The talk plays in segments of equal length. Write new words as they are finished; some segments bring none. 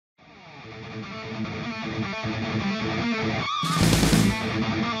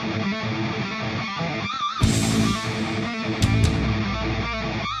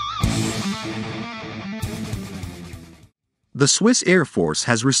The Swiss Air Force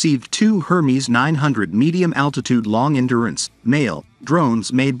has received 2 Hermes 900 medium-altitude long-endurance, MALE,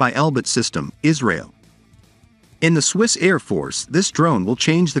 drones made by Elbit System, Israel. In the Swiss Air Force, this drone will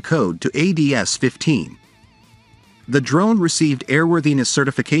change the code to ADS-15. The drone received airworthiness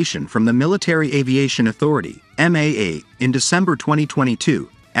certification from the Military Aviation Authority, MAA, in December 2022,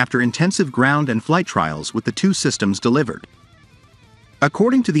 after intensive ground and flight trials with the 2 systems delivered.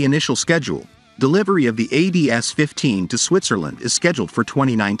 According to the initial schedule, delivery of the ADS-15 to Switzerland is scheduled for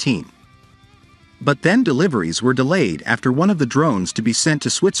 2019. But then deliveries were delayed after one of the drones to be sent to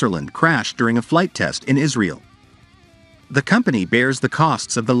Switzerland crashed during a flight test in Israel. The company bears the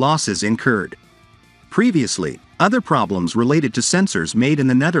costs of the losses incurred. Previously, other problems related to sensors made in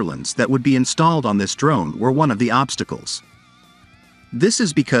the Netherlands that would be installed on this drone were one of the obstacles. This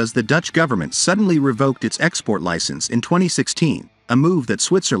is because the Dutch government suddenly revoked its export license in 2016, a move that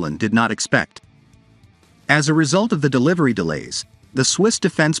Switzerland did not expect. As a result of the delivery delays, the Swiss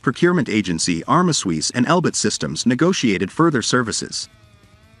Defense Procurement Agency Armasuisse and Elbit Systems negotiated further services.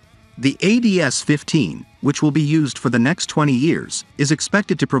 The ADS-15, which will be used for the next 20 years, is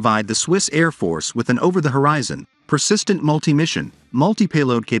expected to provide the Swiss Air Force with an over-the-horizon, persistent multi-mission,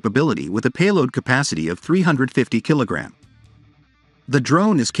 multi-payload capability with a payload capacity of 350 kg. The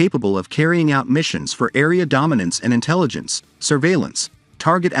drone is capable of carrying out missions for area dominance and intelligence, surveillance,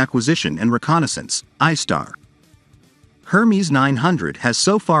 target acquisition and reconnaissance, ISTAR. Hermes 900 has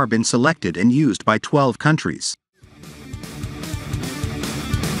so far been selected and used by 12 countries.